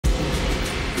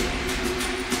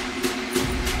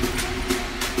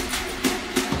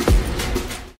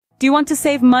Do you want to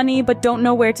save money but don't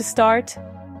know where to start?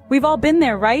 We've all been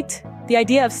there, right? The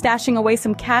idea of stashing away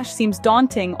some cash seems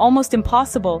daunting, almost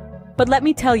impossible. But let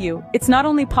me tell you, it's not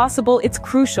only possible, it's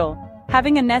crucial.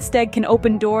 Having a nest egg can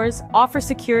open doors, offer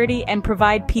security, and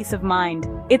provide peace of mind.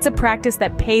 It's a practice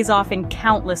that pays off in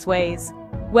countless ways.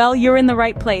 Well, you're in the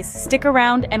right place. Stick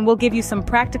around and we'll give you some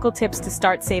practical tips to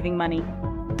start saving money.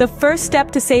 The first step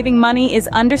to saving money is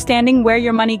understanding where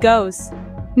your money goes.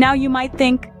 Now you might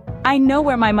think, I know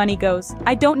where my money goes.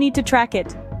 I don't need to track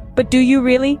it. But do you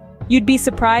really? You'd be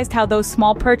surprised how those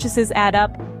small purchases add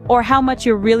up, or how much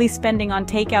you're really spending on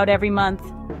takeout every month.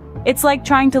 It's like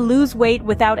trying to lose weight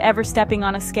without ever stepping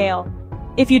on a scale.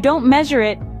 If you don't measure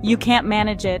it, you can't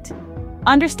manage it.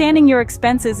 Understanding your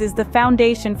expenses is the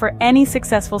foundation for any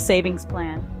successful savings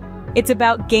plan. It's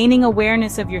about gaining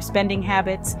awareness of your spending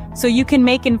habits so you can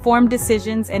make informed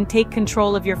decisions and take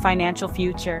control of your financial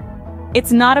future.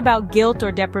 It's not about guilt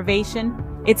or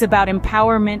deprivation, it's about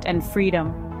empowerment and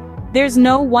freedom. There's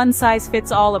no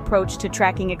one-size-fits-all approach to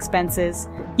tracking expenses.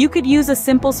 You could use a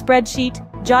simple spreadsheet,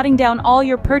 jotting down all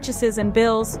your purchases and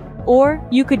bills, or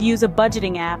you could use a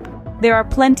budgeting app. There are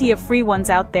plenty of free ones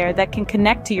out there that can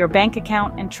connect to your bank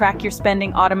account and track your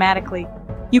spending automatically.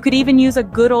 You could even use a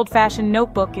good old-fashioned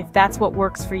notebook if that's what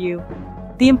works for you.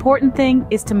 The important thing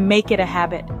is to make it a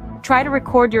habit. Try to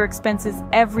record your expenses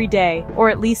every day, or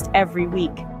at least every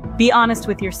week. Be honest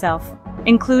with yourself.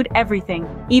 Include everything,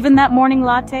 even that morning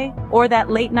latte or that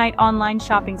late-night online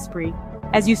shopping spree.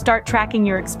 As you start tracking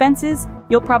your expenses,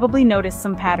 you'll probably notice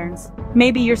some patterns.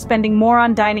 Maybe you're spending more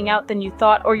on dining out than you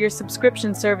thought, or your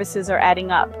subscription services are adding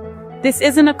up. This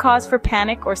isn't a cause for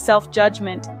panic or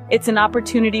self-judgment. It's an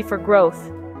opportunity for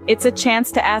growth. It's a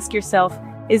chance to ask yourself,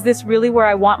 is this really where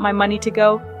I want my money to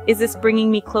go? Is this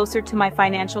bringing me closer to my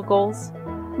financial goals?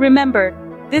 Remember,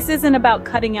 this isn't about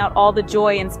cutting out all the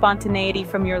joy and spontaneity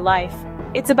from your life.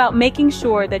 It's about making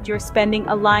sure that your spending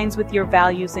aligns with your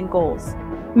values and goals.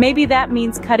 Maybe that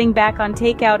means cutting back on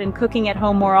takeout and cooking at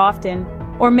home more often,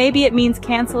 or maybe it means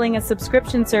canceling a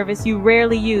subscription service you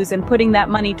rarely use and putting that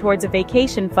money towards a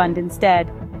vacation fund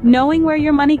instead. Knowing where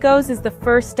your money goes is the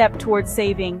first step towards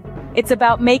saving. It's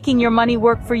about making your money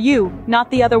work for you, not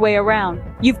the other way around.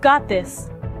 You've got this.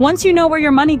 Once you know where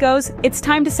your money goes, it's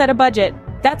time to set a budget.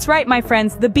 That's right, my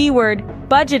friends, the B word,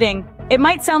 budgeting. It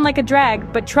might sound like a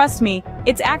drag, but trust me,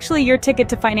 it's actually your ticket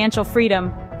to financial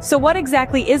freedom. So what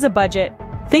exactly is a budget?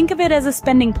 Think of it as a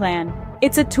spending plan.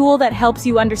 It's a tool that helps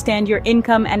you understand your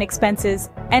income and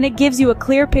expenses, and it gives you a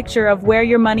clear picture of where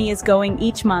your money is going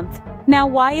each month. Now,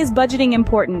 why is budgeting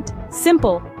important?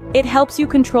 Simple. It helps you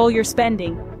control your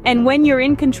spending. And when you're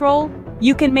in control,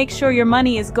 you can make sure your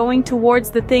money is going towards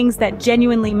the things that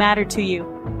genuinely matter to you.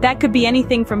 That could be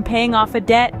anything from paying off a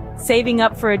debt, saving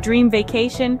up for a dream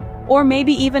vacation, or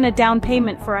maybe even a down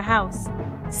payment for a house.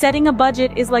 Setting a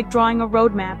budget is like drawing a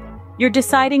roadmap. You're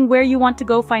deciding where you want to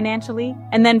go financially,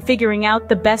 and then figuring out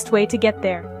the best way to get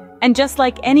there. And just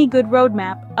like any good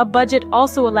roadmap, a budget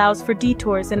also allows for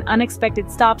detours and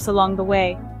unexpected stops along the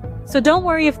way. So don't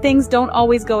worry if things don't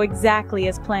always go exactly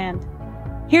as planned.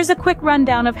 Here's a quick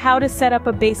rundown of how to set up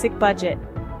a basic budget.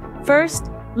 First,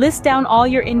 list down all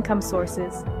your income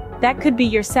sources. That could be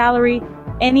your salary,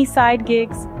 any side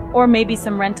gigs, or maybe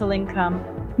some rental income.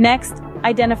 Next,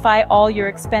 identify all your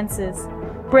expenses.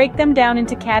 Break them down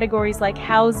into categories like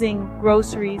housing,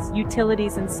 groceries,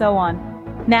 utilities, and so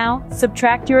on. Now,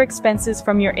 subtract your expenses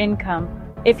from your income.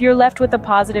 If you're left with a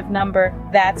positive number,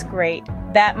 that's great.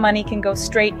 That money can go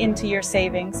straight into your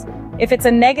savings. If it's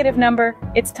a negative number,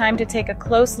 it's time to take a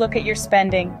close look at your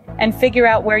spending and figure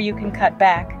out where you can cut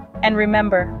back. And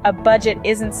remember, a budget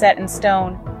isn't set in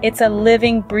stone. It's a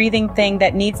living, breathing thing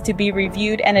that needs to be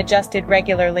reviewed and adjusted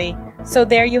regularly. So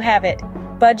there you have it,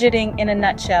 budgeting in a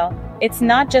nutshell. It's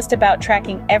not just about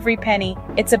tracking every penny,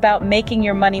 it's about making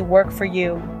your money work for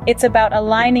you. It's about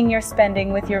aligning your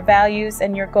spending with your values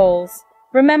and your goals.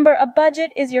 Remember, a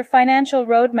budget is your financial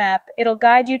roadmap. It'll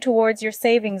guide you towards your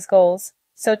savings goals.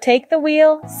 So take the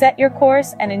wheel, set your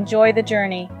course, and enjoy the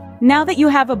journey. Now that you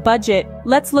have a budget,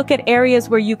 let's look at areas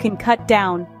where you can cut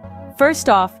down. First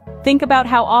off, think about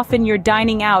how often you're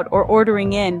dining out or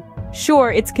ordering in.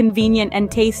 Sure, it's convenient and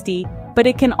tasty, but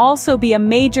it can also be a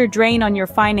major drain on your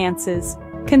finances.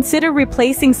 Consider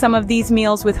replacing some of these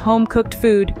meals with home-cooked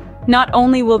food. Not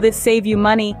only will this save you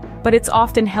money, but it's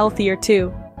often healthier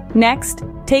too. Next,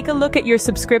 take a look at your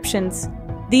subscriptions.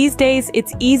 These days,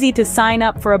 it's easy to sign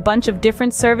up for a bunch of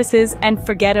different services and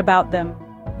forget about them.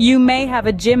 You may have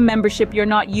a gym membership you're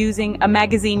not using, a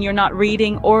magazine you're not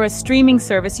reading, or a streaming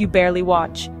service you barely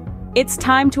watch. It's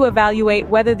time to evaluate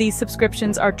whether these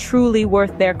subscriptions are truly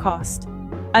worth their cost.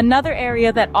 Another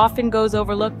area that often goes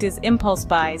overlooked is impulse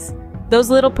buys. Those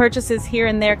little purchases here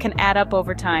and there can add up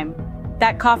over time.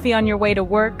 That coffee on your way to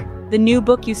work, the new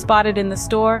book you spotted in the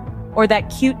store, or that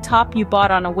cute top you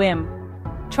bought on a whim.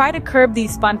 Try to curb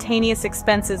these spontaneous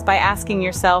expenses by asking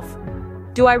yourself,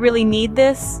 do I really need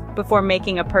this, before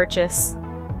making a purchase?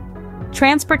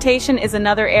 Transportation is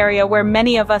another area where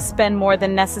many of us spend more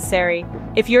than necessary.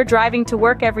 If you're driving to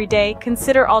work every day,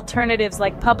 consider alternatives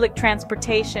like public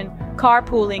transportation,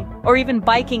 carpooling, or even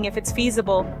biking if it's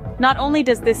feasible. Not only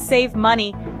does this save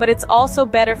money, but it's also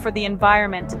better for the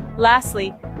environment.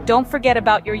 Lastly, don't forget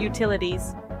about your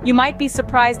utilities. You might be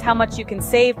surprised how much you can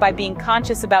save by being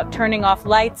conscious about turning off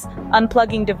lights,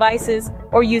 unplugging devices,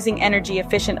 or using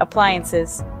energy-efficient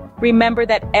appliances. Remember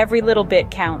that every little bit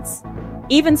counts.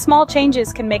 Even small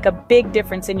changes can make a big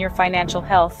difference in your financial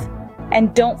health.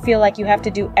 And don't feel like you have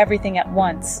to do everything at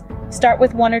once. Start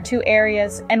with 1 or 2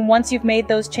 areas, and once you've made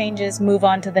those changes, move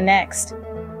on to the next.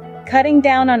 Cutting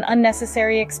down on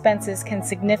unnecessary expenses can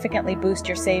significantly boost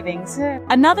your savings.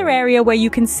 Another area where you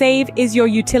can save is your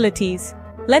utilities.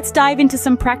 Let's dive into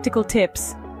some practical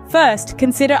tips. First,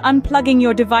 consider unplugging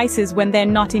your devices when they're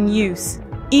not in use.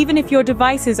 Even if your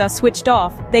devices are switched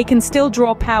off, they can still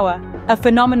draw power, a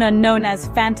phenomenon known as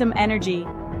phantom energy.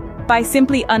 By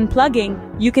simply unplugging,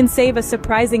 you can save a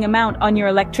surprising amount on your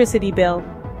electricity bill.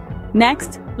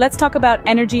 Next, let's talk about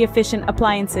energy-efficient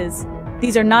appliances.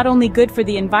 These are not only good for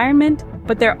the environment,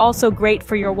 but they're also great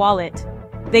for your wallet.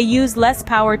 They use less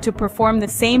power to perform the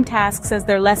same tasks as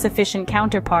their less efficient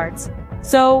counterparts.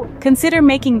 So, consider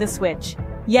making the switch.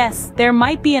 Yes, there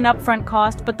might be an upfront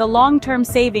cost, but the long-term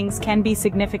savings can be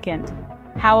significant.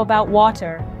 How about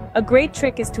water? A great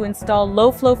trick is to install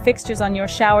low-flow fixtures on your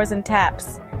showers and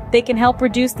taps. They can help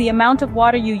reduce the amount of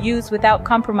water you use without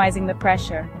compromising the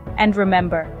pressure. And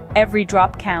remember, every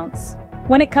drop counts.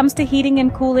 When it comes to heating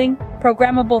and cooling,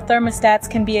 programmable thermostats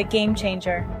can be a game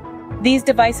changer. These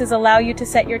devices allow you to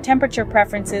set your temperature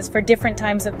preferences for different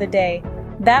times of the day.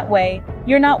 That way,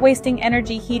 you're not wasting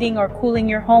energy heating or cooling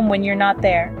your home when you're not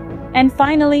there. And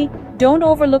finally, don't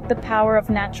overlook the power of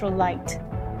natural light.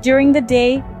 During the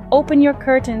day, open your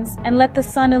curtains and let the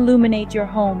sun illuminate your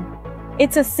home.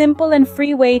 It's a simple and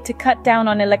free way to cut down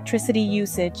on electricity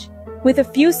usage. With a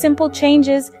few simple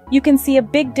changes, you can see a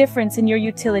big difference in your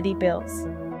utility bills.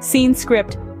 Scene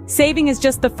script. Saving is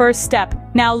just the first step.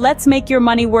 Now let's make your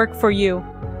money work for you.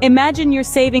 Imagine your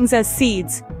savings as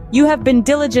seeds. You have been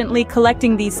diligently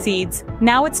collecting these seeds.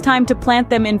 Now it's time to plant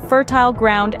them in fertile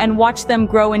ground and watch them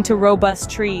grow into robust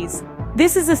trees.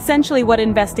 This is essentially what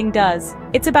investing does.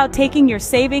 It's about taking your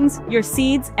savings, your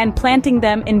seeds, and planting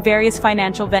them in various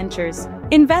financial ventures.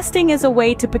 Investing is a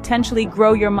way to potentially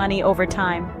grow your money over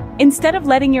time. Instead of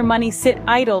letting your money sit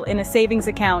idle in a savings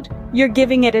account, you're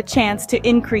giving it a chance to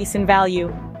increase in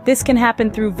value. This can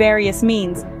happen through various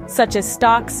means, such as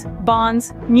stocks,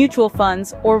 bonds, mutual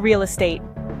funds, or real estate.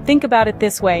 Think about it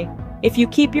this way. If you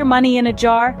keep your money in a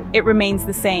jar, it remains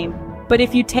the same. But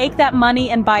if you take that money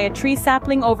and buy a tree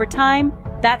sapling over time,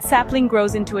 that sapling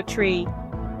grows into a tree.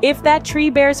 If that tree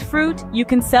bears fruit, you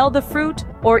can sell the fruit,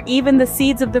 or even the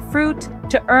seeds of the fruit,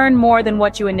 to earn more than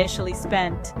what you initially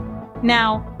spent.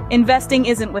 Now, investing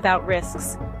isn't without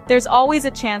risks. There's always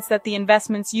a chance that the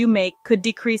investments you make could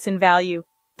decrease in value.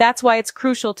 That's why it's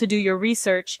crucial to do your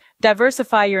research,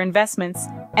 diversify your investments,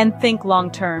 and think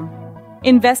long-term.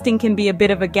 Investing can be a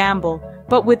bit of a gamble,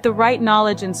 but with the right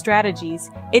knowledge and strategies,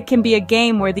 it can be a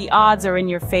game where the odds are in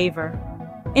your favor.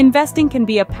 Investing can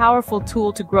be a powerful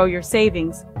tool to grow your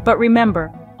savings, but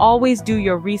remember, always do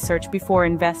your research before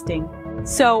investing.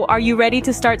 So, are you ready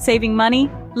to start saving money?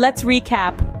 Let's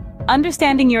recap.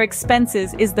 Understanding your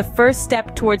expenses is the first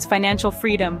step towards financial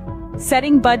freedom.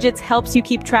 Setting budgets helps you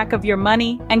keep track of your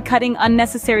money, and cutting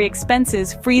unnecessary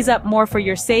expenses frees up more for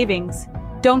your savings.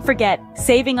 Don't forget,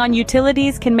 saving on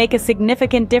utilities can make a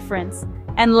significant difference.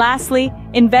 And lastly,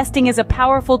 investing is a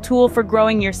powerful tool for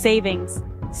growing your savings.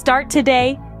 Start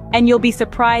today, and you'll be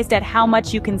surprised at how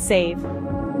much you can save.